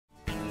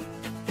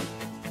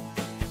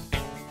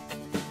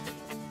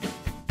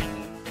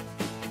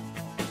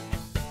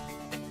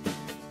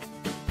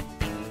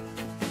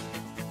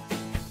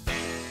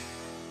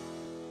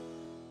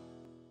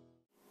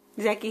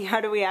Zeki, how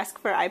do we ask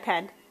for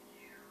iPad?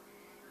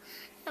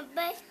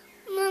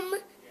 Mama,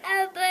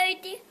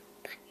 iPad.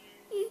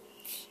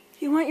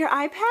 You want your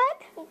iPad?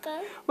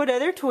 Okay. What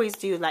other toys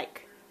do you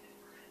like?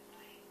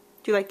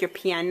 Do you like your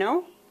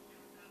piano?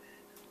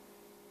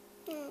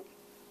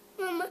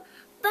 Mama,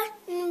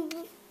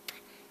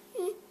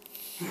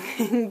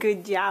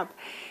 Good job.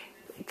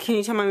 Can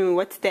you tell Mommy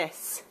what's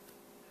this?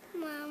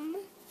 Mama.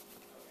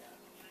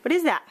 What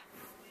is that?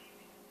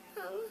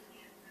 Mama.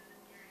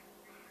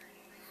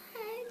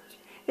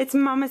 It's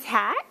Mama's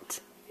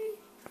hat?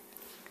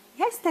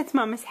 Yes, that's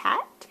Mama's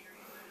hat.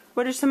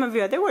 What are some of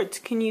your other words?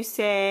 Can you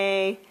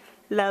say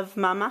love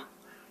Mama?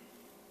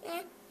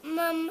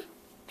 Mama.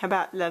 How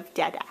about love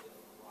Dada?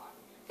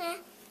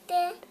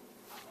 Dad.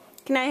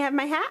 Can I have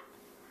my hat?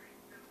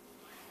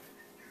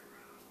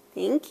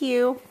 Thank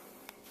you.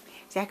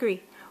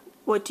 Zachary,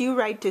 what do you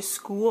ride to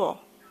school?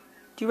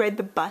 Do you ride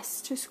the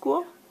bus to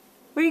school?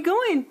 Where are you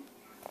going?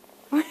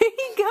 Where are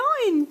you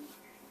going?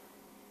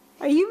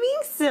 Are you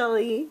being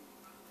silly?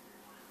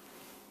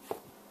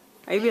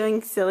 Are you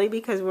being silly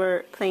because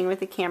we're playing with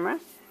the camera?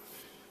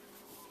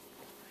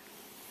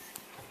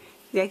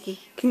 Zachy,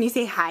 can you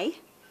say hi?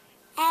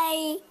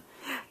 Hi.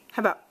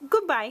 How about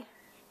goodbye?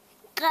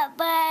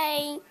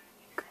 Goodbye.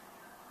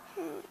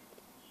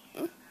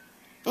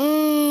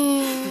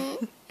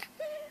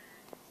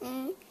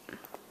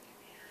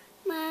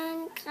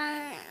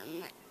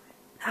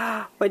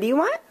 What do you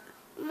want?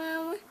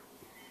 Mama.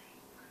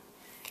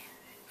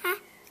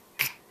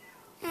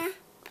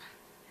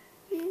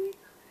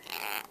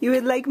 You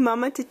would like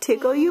Mama to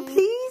tickle you,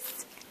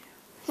 please?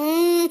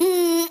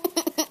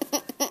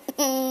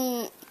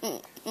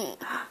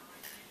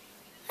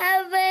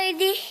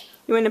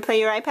 You want to play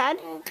your iPad?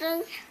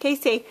 Okay. Okay,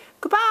 say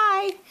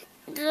goodbye.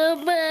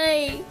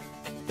 Goodbye.